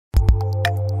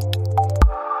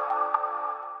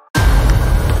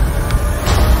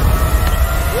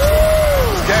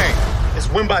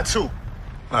by 2.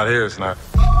 Not here, it's not.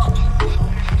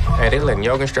 Hey, they letting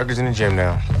yoga instructors in the gym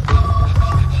now.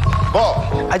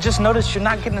 Ball. I just noticed you're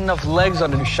not getting enough legs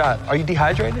on the new shot. Are you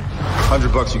dehydrated?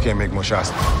 $100, you can't make more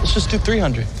shots. Let's just do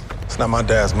 300. It's not my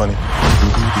dad's money.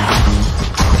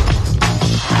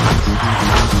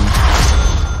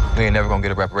 We ain't never gonna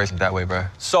get a reparation that way, bro.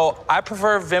 So I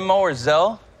prefer Venmo or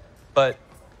Zelle, but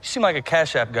you seem like a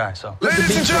Cash App guy, so.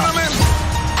 Ladies and gentlemen!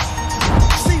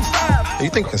 You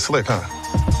think you're slick, huh?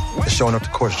 Just showing up to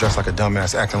courts dressed like a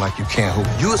dumbass, acting like you can't hoop.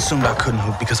 You assumed I couldn't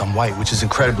hoop because I'm white, which is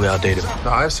incredibly outdated.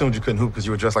 No, I assumed you couldn't hoop because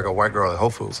you were dressed like a white girl at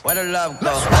Whole Foods. Where the love go?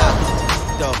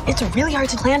 It's really hard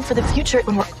to plan for the future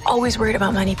when we're always worried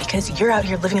about money because you're out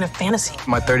here living in a fantasy.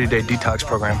 My 30-day detox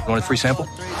program. You want a free sample?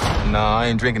 Nah, I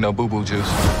ain't drinking no boo-boo juice.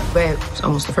 Babe, it's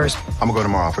almost the first. I'm gonna go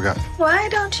tomorrow, I forgot. Why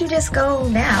don't you just go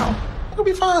now? It'll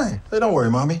be fine. Hey, don't worry,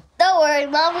 Mommy. Don't worry,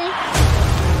 Mommy.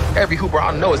 Every hooper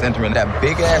I know is entering that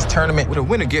big-ass tournament with a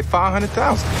winner get $500,000.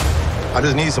 I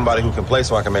just need somebody who can play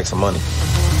so I can make some money.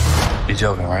 You're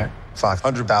joking, right?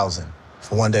 $500,000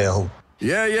 for one day of hoop.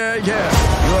 Yeah.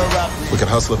 We can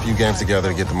hustle a few games together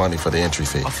to get the money for the entry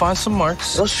fee. I'll find some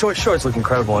marks. Those short shorts look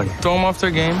incredible on you. Throw them off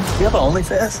their game. You have an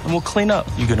OnlyFans? And we'll clean up.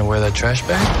 You gonna wear that trash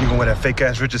bag? You gonna wear that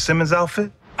fake-ass Richard Simmons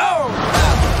outfit? I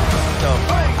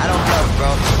don't bluff,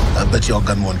 bro. I bet y'all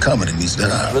got one coming in these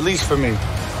guys. Release for me.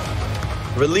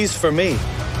 Release for me.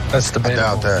 That's the I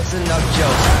doubt that. It's enough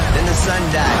joke. Then the sun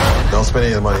died. Don't spend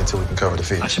any of the money until we can cover the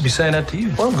fee. I should be saying that to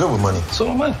you. Well, I'm good with money. So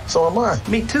am I. So am I.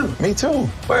 Me too. Me too.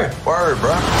 Where? Word,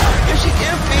 bro. If she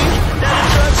empty, then the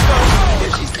drugs go.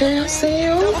 If she can't see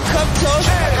you, double cup toast.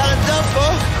 Got a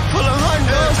duffel full of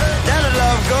hundreds. Then the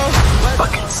love go.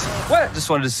 Buckets. What? Just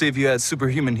wanted to see if you had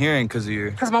superhuman hearing because of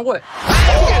your... Because my what?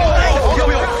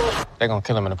 They gonna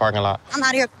kill him in the parking lot. I'm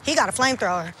out here. He got a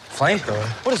flamethrower. Flamethrower?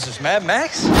 What is this, Mad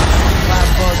Max? 5, 4, 3,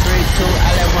 2,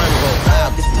 I let one go.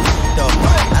 This is dope.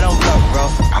 I don't bluff, bro.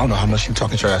 I don't know how much you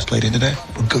talking trash lady today,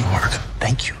 but good work.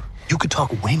 Thank you. You could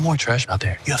talk way more trash out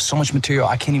there. You have so much material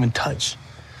I can't even touch.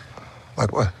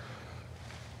 Like what?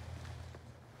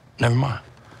 Never mind.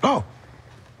 Oh,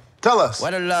 tell us.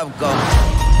 Where the love go?